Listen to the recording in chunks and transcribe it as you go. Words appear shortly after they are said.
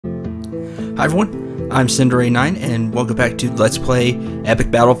Hi everyone, I'm Cinder89 and welcome back to Let's Play Epic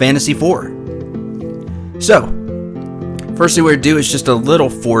Battle Fantasy 4. So, first thing we're going to do is just a little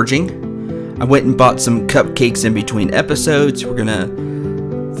forging. I went and bought some cupcakes in between episodes. We're going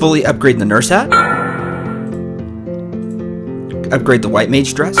to fully upgrade the nurse hat. Upgrade the white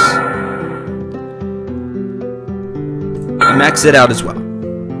mage dress. And max it out as well.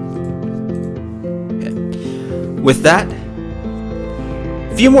 Okay. With that,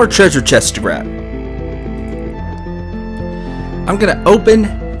 a few more treasure chests to grab. I'm gonna open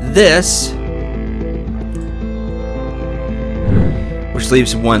this, which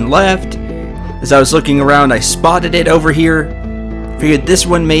leaves one left. As I was looking around, I spotted it over here. Figured this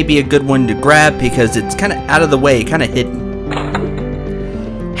one may be a good one to grab because it's kind of out of the way, kind of hidden.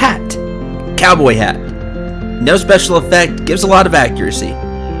 Hat. Cowboy hat. No special effect, gives a lot of accuracy.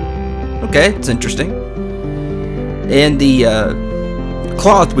 Okay, it's interesting. And the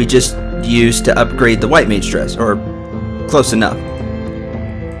cloth we just used to upgrade the white mage dress, or close enough.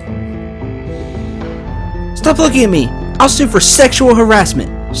 Stop looking at me! I'll sue for sexual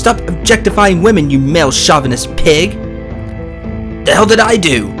harassment. Stop objectifying women, you male chauvinist pig! The hell did I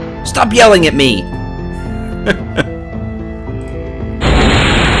do? Stop yelling at me!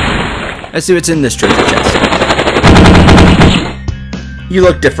 Let's see what's in this treasure chest. You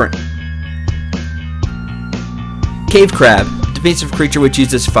look different. Cave crab. Defensive creature which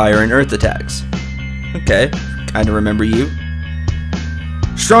uses fire and earth attacks. Okay, kinda remember you.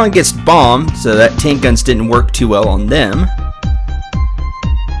 Strong against bomb, so that tank guns didn't work too well on them.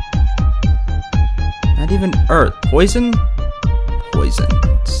 Not even earth. Poison? Poison.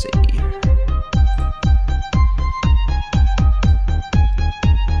 Let's see.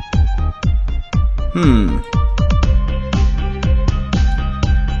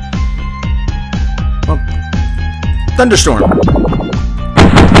 Well, thunderstorm.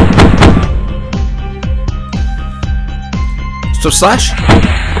 So slash?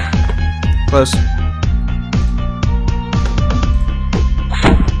 Close.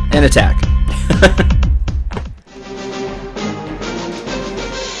 And attack.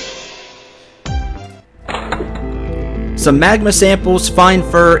 Some magma samples, fine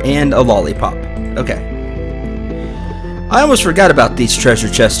fur, and a lollipop. Okay. I almost forgot about these treasure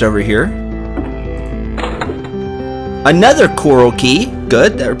chests over here. Another coral key.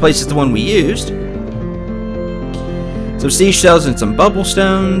 Good, that replaces the one we used. Some seashells and some bubble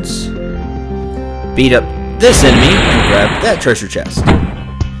stones. Beat up this enemy and grab that treasure chest.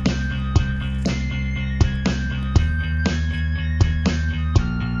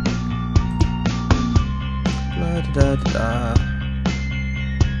 Da, da, da.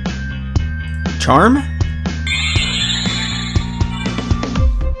 Charm?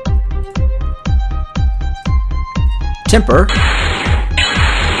 Temper.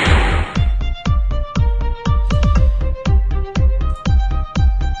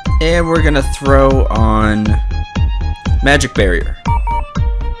 And we're gonna throw on magic barrier.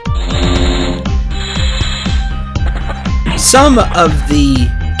 Some of the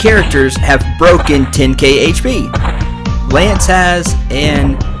characters have broken 10k HP. Lance has,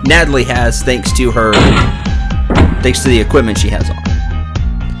 and Natalie has, thanks to the equipment she has on.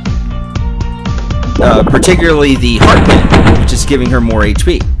 Particularly the heart pin, which is giving her more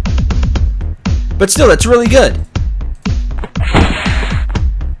HP. But still, that's really good.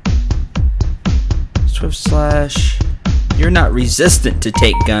 Swift slash. You're not resistant to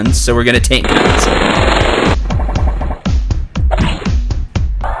take guns, so we're gonna take guns.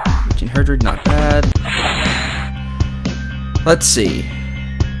 1800, not bad. Let's see.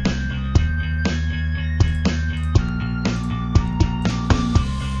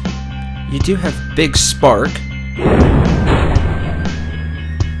 You do have big spark.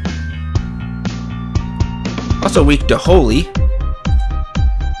 Also weak to holy.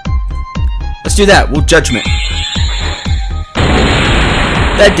 Let's do that. We'll judgment.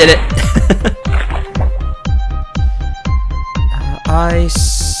 That did it.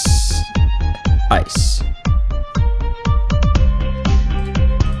 Ice. Ice.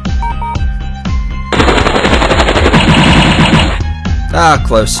 Ah,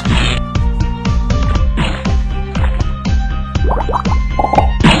 close.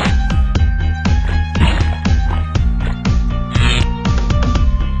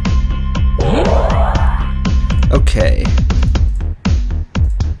 Okay.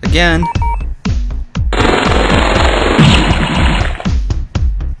 Again.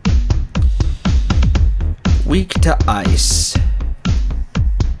 Weak to ice.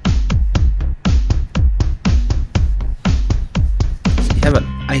 So you have an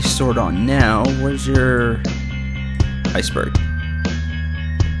ice sword on now. Where's your iceberg?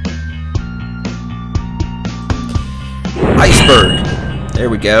 iceberg. There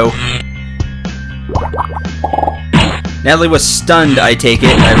we go. Natalie was stunned, I take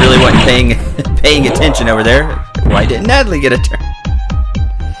it. I really wasn't paying attention over there. Why didn't Natalie get a turn?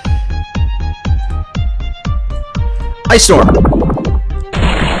 Ice storm.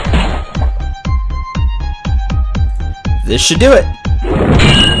 This should do it.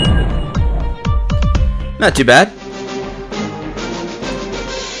 Not too bad.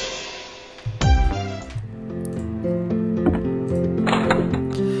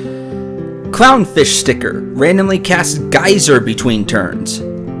 Clownfish sticker. Randomly casts geyser between turns.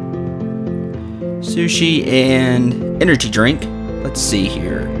 Sushi and energy drink. Let's see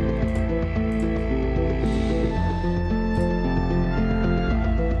here.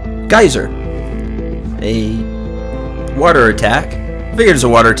 Geyser. A water attack. I figured it was a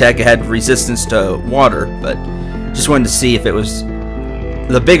water attack. It had resistance to water, but just wanted to see if it was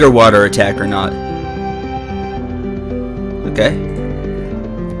the bigger water attack or not. Okay.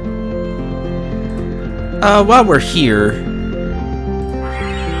 While we're here,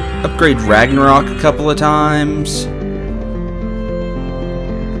 upgrade Ragnarok a couple of times.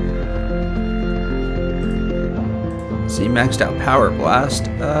 See, maxed out Power Blast.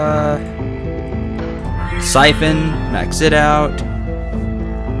 Siphon, max it out.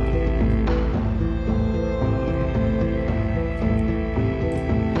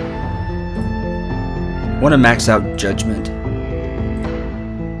 Want to max out Judgment.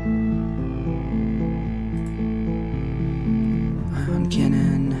 Ion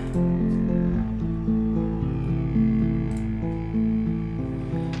Cannon.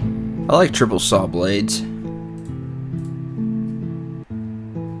 I like triple saw blades.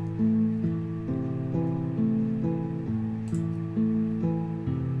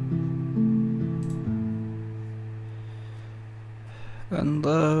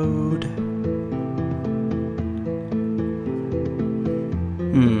 Unload.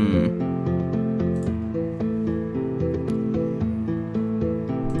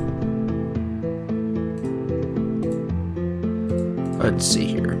 Let's see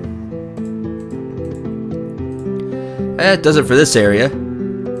here. That does it for this area.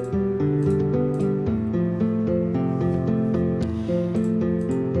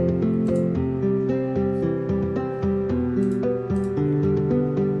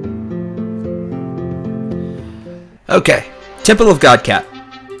 Okay, Temple of Godcat.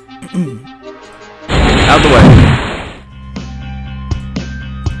 Out of the way.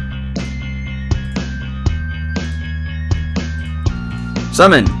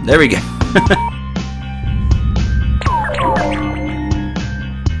 Summon. There we go.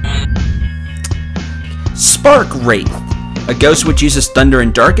 Spark Wraith. A ghost which uses thunder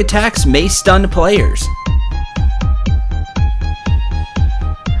and dark attacks may stun players.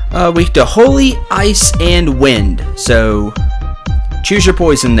 Weak to holy, ice, and wind. So, choose your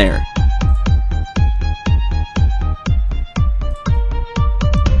poison there.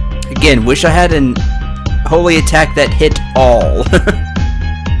 Again, wish I had an holy attack that hit all.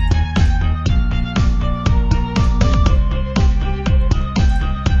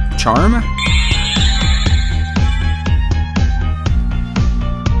 Charm?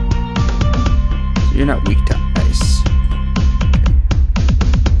 So you're not weak to ice.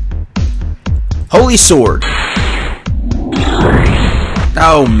 Holy Sword.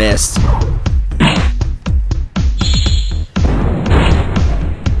 Oh, missed.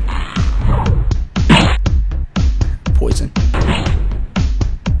 Poison.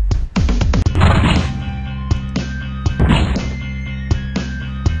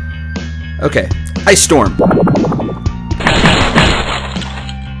 Okay. Ice Storm.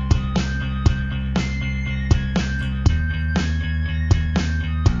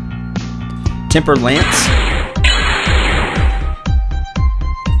 Temper Lance.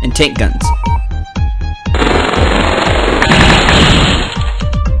 And Tank Guns.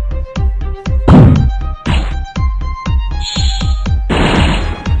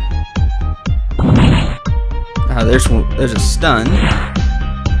 There's a stun.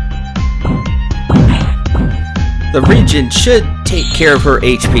 The Regent should take care of her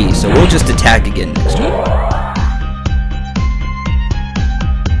HP, so we'll just attack again next turn.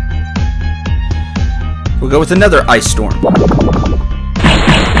 We'll go with another Ice Storm.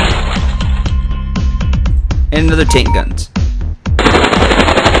 And another Tank Guns.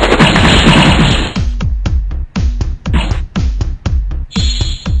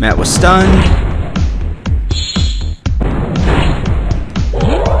 Matt was stunned.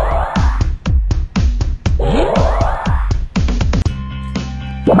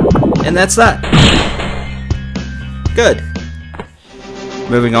 And that's that. Good.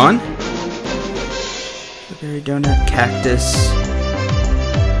 Moving on. Berry donut, cactus.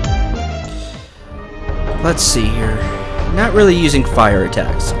 Let's see here. Not really using fire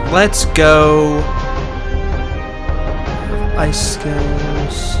attacks. Let's go... ice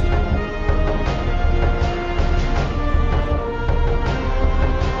skills.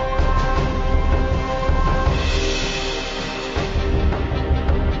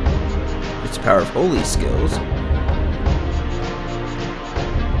 It's power of holy skills.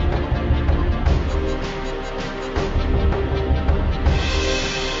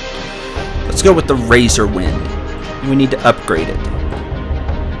 Let's go with the Razor Wind. We need to upgrade it.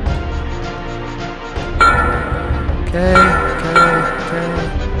 Okay.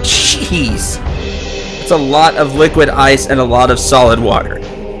 Jeez. It's a lot of liquid ice and a lot of solid water.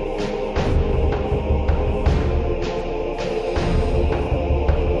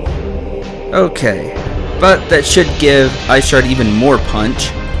 Okay. But that should give Ice Shard even more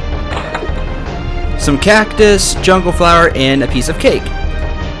punch. Some cactus, jungle flower, and a piece of cake.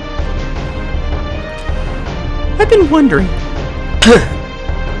 I've been wondering.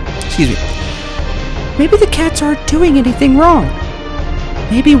 Excuse me. Maybe the cats aren't doing anything wrong.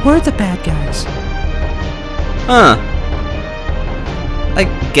 Maybe we're the bad guys. Huh. I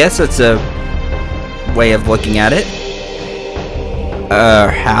guess that's a way of looking at it.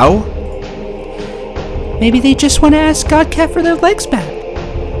 How? Maybe they just want to ask Godcat for their legs back.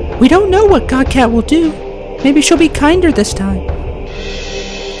 We don't know what Godcat will do. Maybe she'll be kinder this time.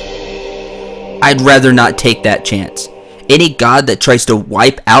 I'd rather not take that chance. Any god that tries to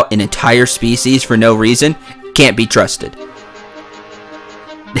wipe out an entire species for no reason can't be trusted.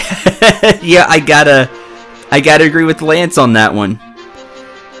 Yeah, I gotta agree with Lance on that one.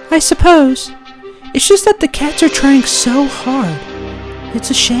 I suppose. It's just that the cats are trying so hard. It's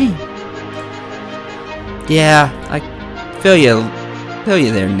a shame. Yeah, I feel you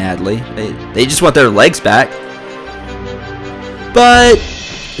there, Natalie. They just want their legs back. But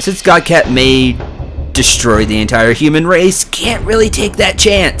since Godcat may destroy the entire human race, can't really take that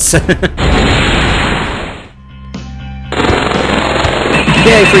chance.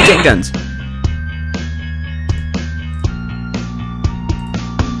 Yay, free tank guns.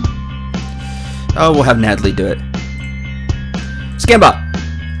 Oh, we'll have Natalie do it. Scambot.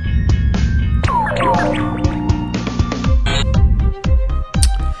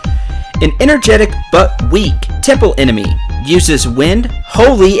 An energetic but weak temple enemy. Uses wind,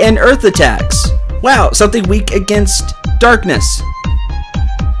 holy, and earth attacks. Wow, something weak against darkness.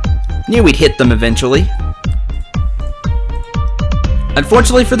 Knew we'd hit them eventually.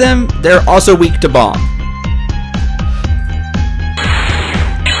 Unfortunately for them, they're also weak to bomb.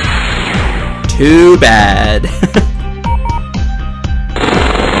 Too bad.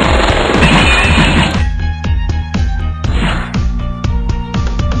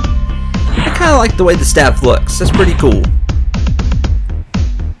 I kind of like the way the staff looks. That's pretty cool.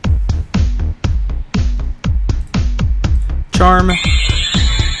 Charm. Might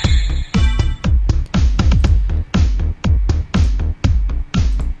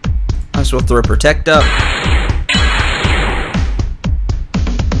as well throw Protect up.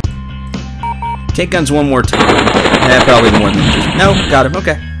 Tank guns one more time. Yeah, probably more than just... No, got him.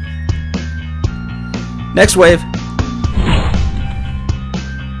 Okay. Next wave.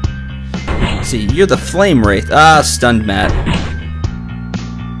 Let's see, you're the Flame Wraith. Ah, stunned Matt.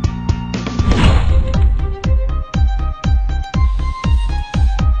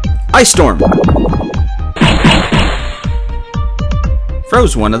 Ice Storm.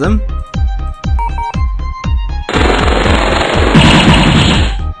 Froze one of them.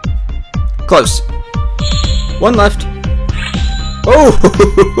 Close. One left. Oh!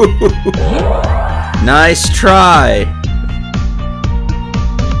 Nice try.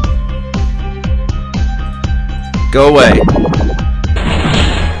 Go away.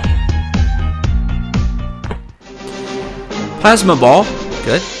 Plasma Ball.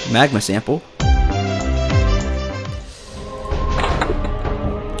 Good. Magma Sample.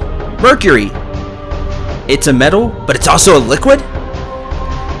 Mercury. It's a metal, but it's also a liquid?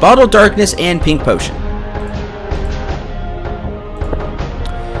 Bottle Darkness and Pink Potion.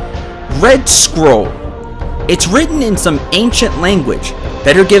 Red Scroll. It's written in some ancient language.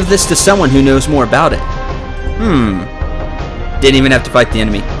 Better give this to someone who knows more about it. Didn't even have to fight the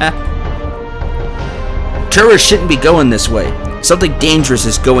enemy. Tourists shouldn't be going this way. Something dangerous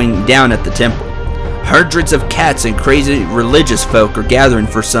is going down at the temple. Hundreds of cats and crazy religious folk are gathering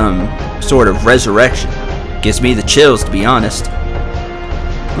for some sort of resurrection. Gives me the chills, to be honest.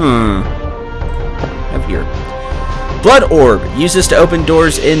 Have here. Blood Orb. Use this to open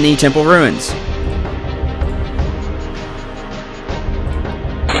doors in the temple ruins.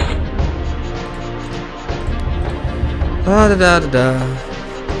 Da da da da da.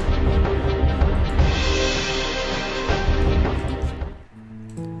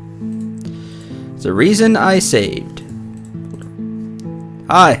 It's the reason I saved.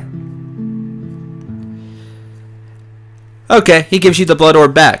 Hi. Okay, he gives you the blood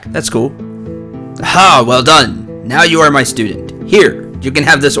orb back. That's cool. Ha, well done. Now you are my student. Here, you can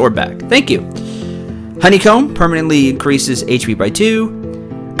have this orb back. Thank you. Honeycomb permanently increases HP by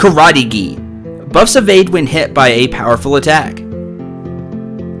 2. Karate Gi. Buffs evade when hit by a powerful attack.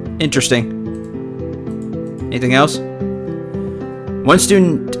 Interesting. Anything else? One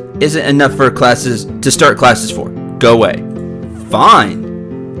student isn't enough for classes to start classes for. Go away.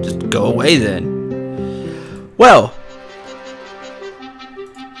 Fine. Just go away then. Well,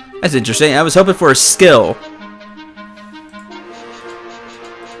 that's interesting. I was hoping for a skill.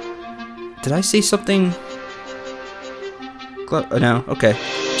 Did I see something? Oh, no. Okay.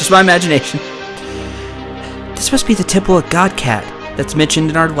 Just my imagination. This must be the Temple of God Cat that's mentioned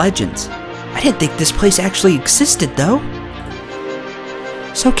in our legends. I didn't think this place actually existed, though.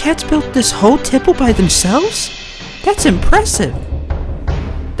 So cats built this whole temple by themselves? That's impressive.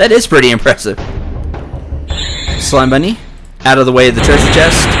 That is pretty impressive. Slime Bunny, out of the way of the treasure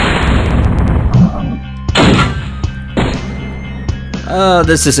chest.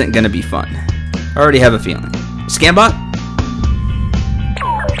 This isn't gonna be fun. I already have a feeling. Scambot?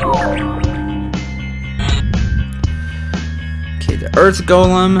 Okay, the Earth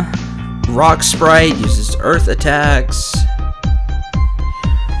Golem. Rock Sprite uses Earth attacks.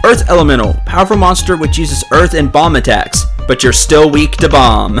 Earth Elemental, powerful monster which uses Earth and bomb attacks, but you're still weak to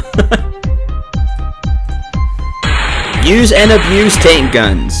bomb. Use and abuse tank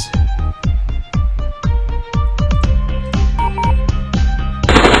guns.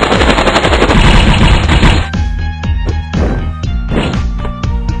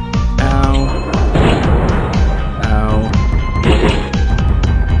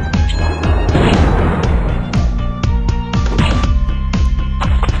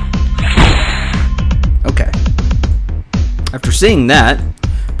 After seeing that,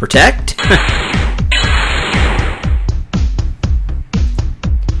 protect.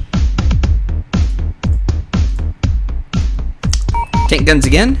 Tank guns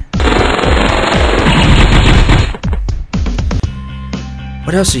again.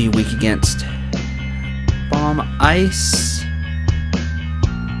 What else are you weak against? Bomb ice.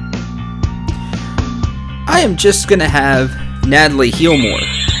 I am just gonna have Natalie heal more.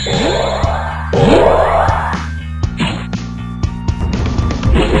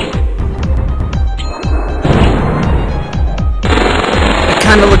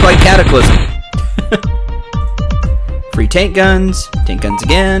 Kind of look like Cataclysm. Free tank guns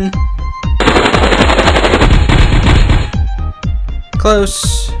again.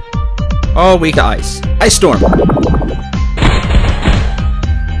 Close. Oh, weak ice. Ice storm.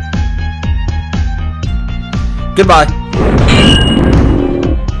 Goodbye.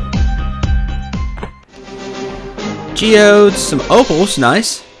 Geodes, some opals,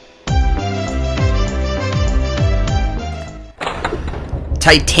 nice.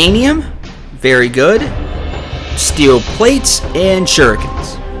 Titanium, very good. Steel plates and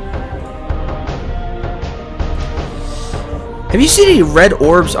shurikens. Have you seen any red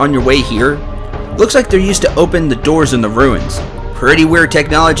orbs on your way here? Looks like they're used to open the doors in the ruins. Pretty weird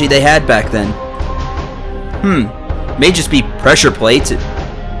technology they had back then. May just be pressure plates.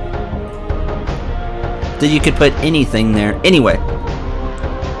 That you could put anything there. Anyway.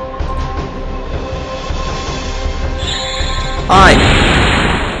 Hi.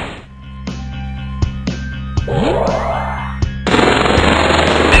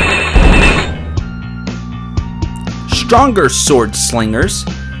 Stronger sword slingers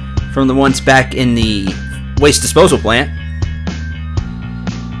from the ones back in the waste disposal plant.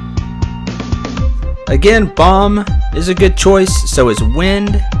 Again, bomb is a good choice, so is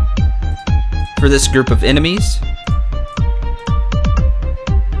wind for this group of enemies.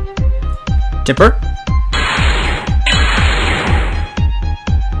 Temper.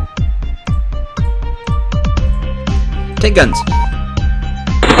 Take guns.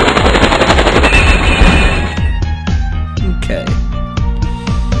 Okay.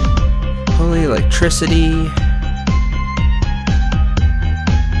 Holy electricity.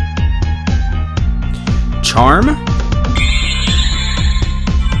 Charm.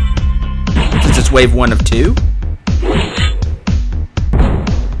 Since it's wave 1 of 2.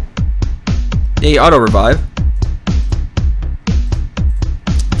 The auto revive.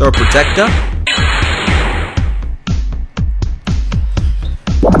 Throw Protecta.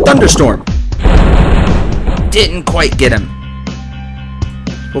 Thunderstorm. Didn't quite get him.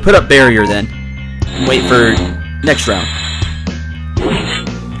 We'll put up barrier then. And wait for Next round.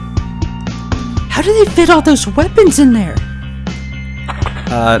 How do they fit all those weapons in there?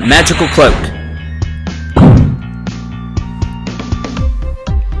 Magical cloak.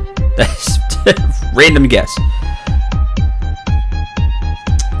 That's random guess.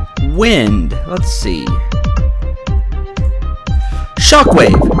 Wind. Let's see.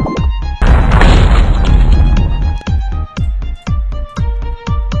 Shockwave.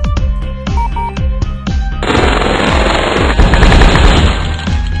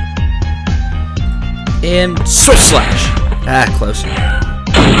 And Swift Slash. Ah, close.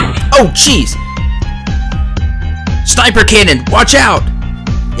 Oh, jeez. Sniper cannon. Watch out.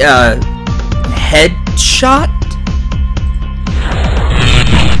 Headshot?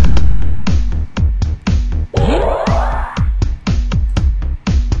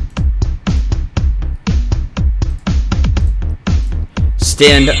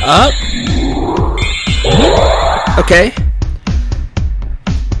 Stand up. Okay.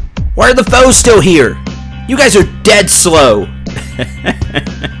 Why are the foes still here? You guys are dead slow.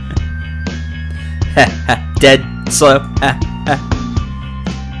 Dead slow.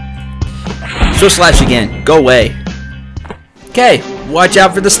 Swift Slash again. Go away. Okay, watch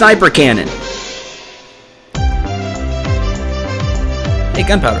out for the sniper cannon. Hey,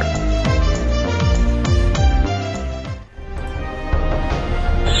 gunpowder.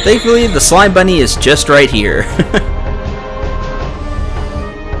 Thankfully, the slime bunny is just right here.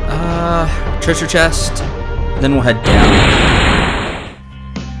 Treasure chest. Then we'll head down.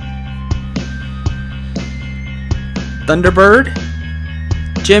 Thunderbird.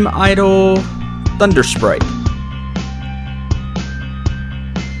 Gem Idol. Thunder Sprite.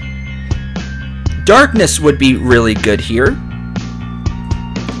 Darkness would be really good here.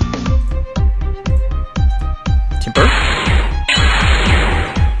 Timber.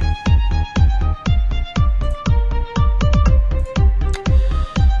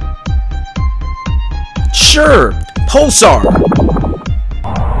 Sure. Pulsar.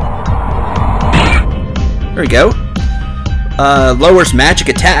 There we go. Lowers magic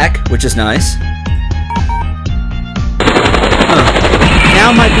attack, which is nice.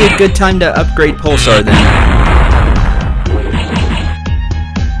 Now might be a good time to upgrade Pulsar then.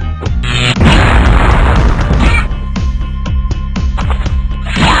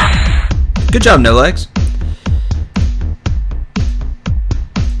 Good job, No Legs.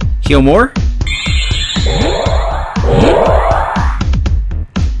 Heal more.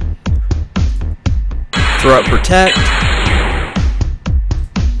 Throw up Protect.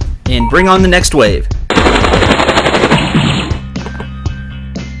 And bring on the next wave.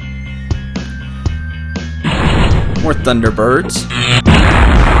 More Thunderbirds.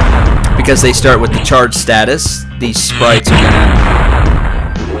 Because they start with the charge status, these sprites are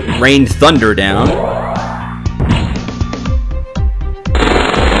gonna rain thunder down.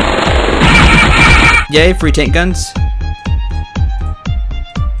 Yay, free tank guns.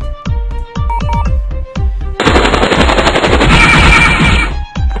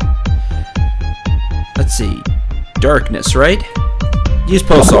 Let's see. Darkness, right? Use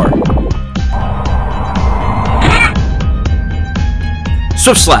Pulsar.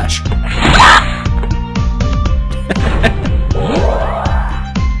 Swift Slash.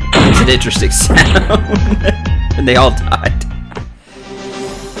 It's an interesting sound. And they all died.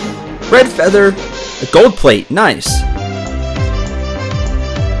 Red feather. A gold plate. Nice.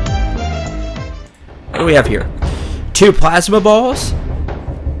 What do we have here? 2 plasma balls.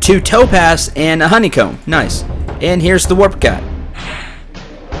 2 topaz and a honeycomb. Nice. And here's the warp cat.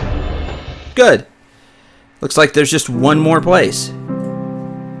 Good. Looks like there's just one more place.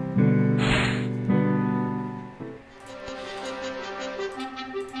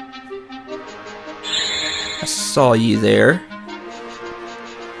 I saw you there.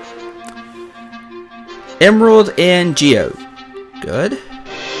 Emerald and Geode. Good.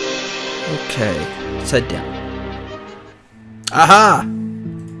 Okay. Let's head down. Aha!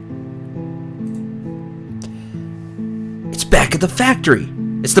 It's back at the factory.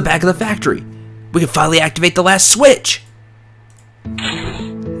 It's the back of the factory. We can finally activate the last switch.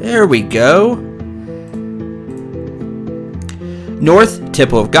 There we go. North,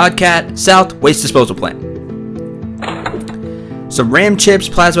 Temple of Godcat. South, Waste Disposal Plant. Some RAM chips,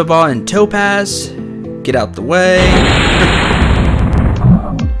 plasma ball, and topaz. Get out the way.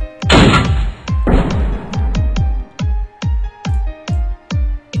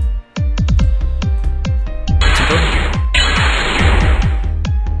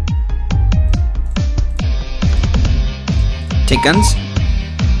 Take guns.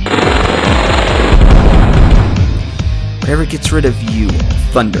 Whatever gets rid of you,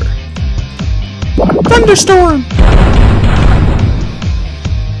 thunder. Thunderstorm!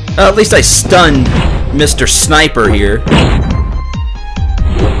 At least I stunned Mr. Sniper here.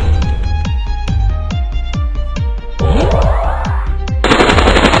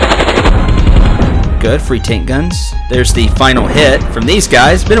 Good, free tank guns. There's the final hit from these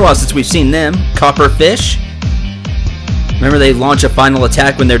guys. Been a while since we've seen them. Copperfish. Remember, they launch a final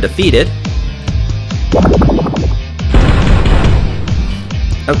attack when they're defeated.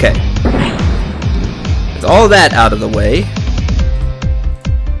 Okay. With all that out of the way,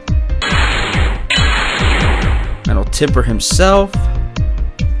 Metal Temper himself.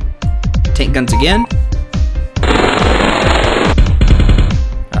 Tank guns again.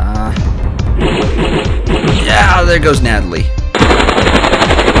 Yeah, there goes Natalie.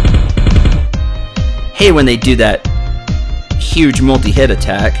 Hey, when they do that huge multi-hit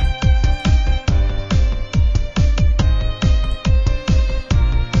attack.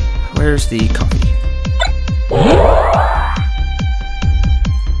 Where's the coffee?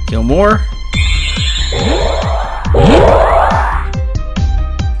 Kill more.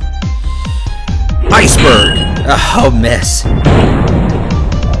 Iceberg! Oh, miss.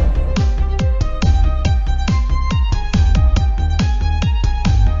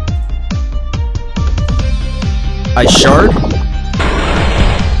 Ice Shard.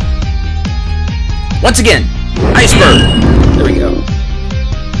 Once again, Iceberg. There we go.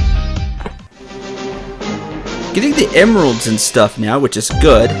 Getting the emeralds and stuff now, which is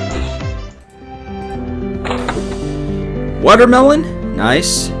good. Watermelon,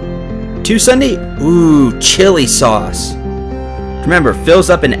 nice. 2 Sunday, ooh, chili sauce. Remember, fills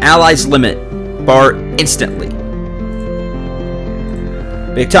up an ally's limit bar instantly.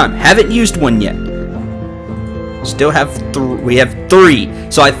 Big time. Haven't used one yet. Still have we have 3.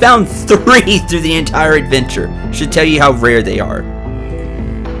 So I found 3 through the entire adventure. Should tell you how rare they are.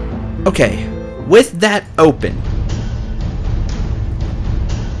 Okay, with that open,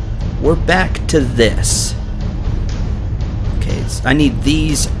 we're back to this. Okay, I need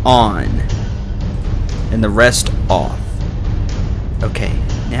these on and the rest off. Okay,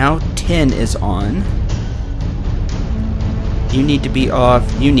 now 10 is on. You need to be off.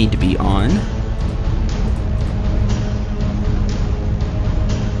 You need to be on.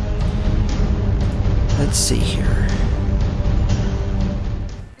 Let's see here.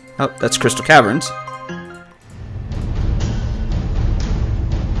 Oh, that's Crystal Caverns.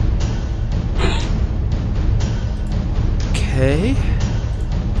 Okay.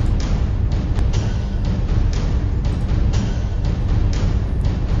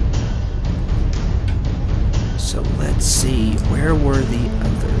 So let's see, where were the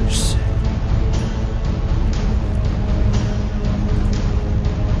others?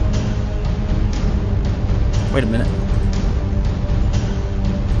 Wait a minute.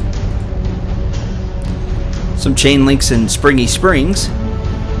 Some chain links in Springy Springs.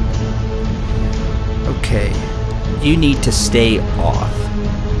 Okay. You need to stay off.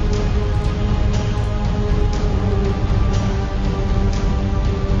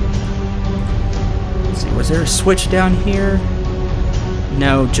 Let's see, was there a switch down here?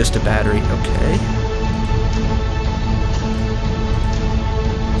 No, just a battery. Okay.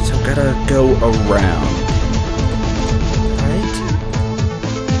 So gotta go around.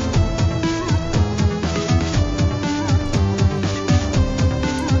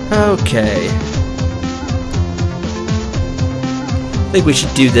 Okay. I think we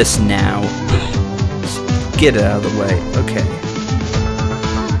should do this now. Just get it out of the way. Okay.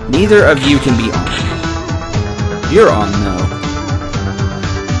 Neither of you can be on. You're on, though.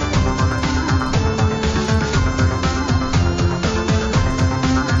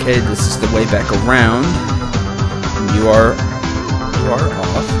 Okay, this is the way back around. And you are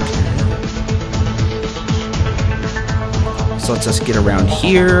off. So let's just get around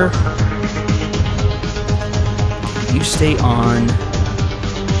here. You stay on.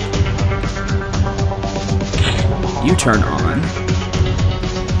 You turn on.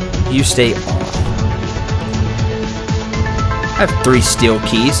 You stay off. I have 3 steel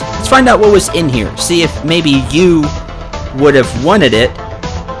keys. Let's find out what was in here. See if maybe you would have wanted it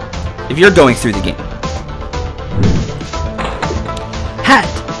if you're going through the game. Hat!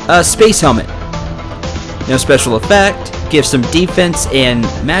 A space helmet. No special effect. Gives some defense and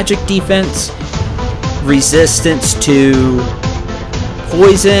magic defense, resistance to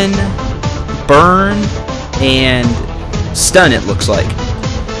poison, burn, and stun, it looks like.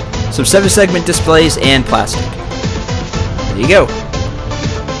 Some 7-segment displays and plastic. There you go.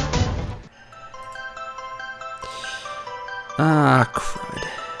 Ah, crud.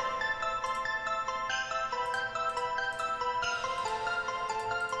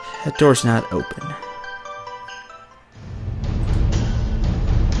 That door's not open.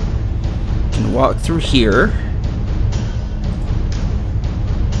 walk through here.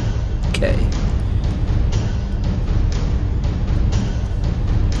 Okay.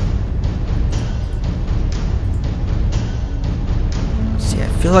 See, I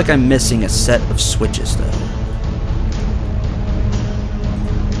feel like I'm missing a set of switches, though.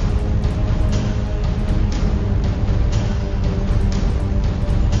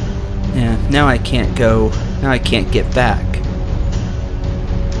 Yeah, now I can't go. Now I can't get back.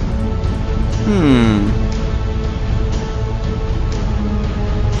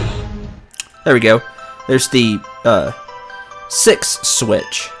 There we go. There's the 6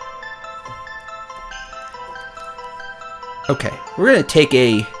 switch. Okay, we're gonna take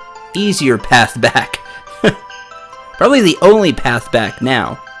a easier path back. Probably the only path back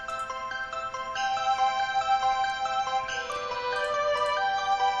now.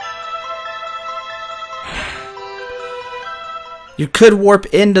 You could warp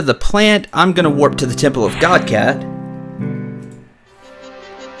into the plant. I'm gonna warp to the Temple of Godcat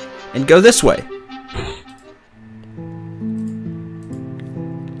and go this way.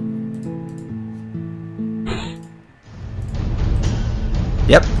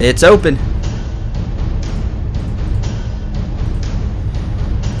 Yep, it's open.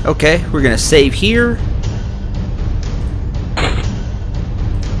 Okay, we're gonna save here.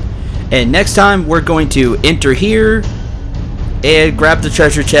 And next time we're going to enter here and grab the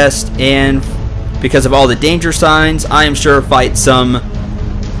treasure chest, and because of all the danger signs, I am sure fight some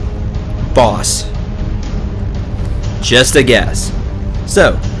boss. Just a guess.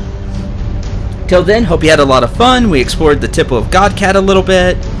 So, till then, hope you had a lot of fun. We explored the Temple of Godcat a little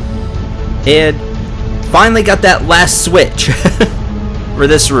bit, and finally got that last switch for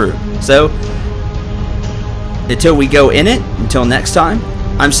this room. So, until we go in it, until next time,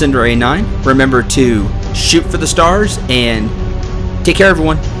 I'm Cinder89. Remember to shoot for the stars and take care,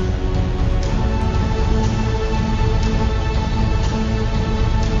 everyone.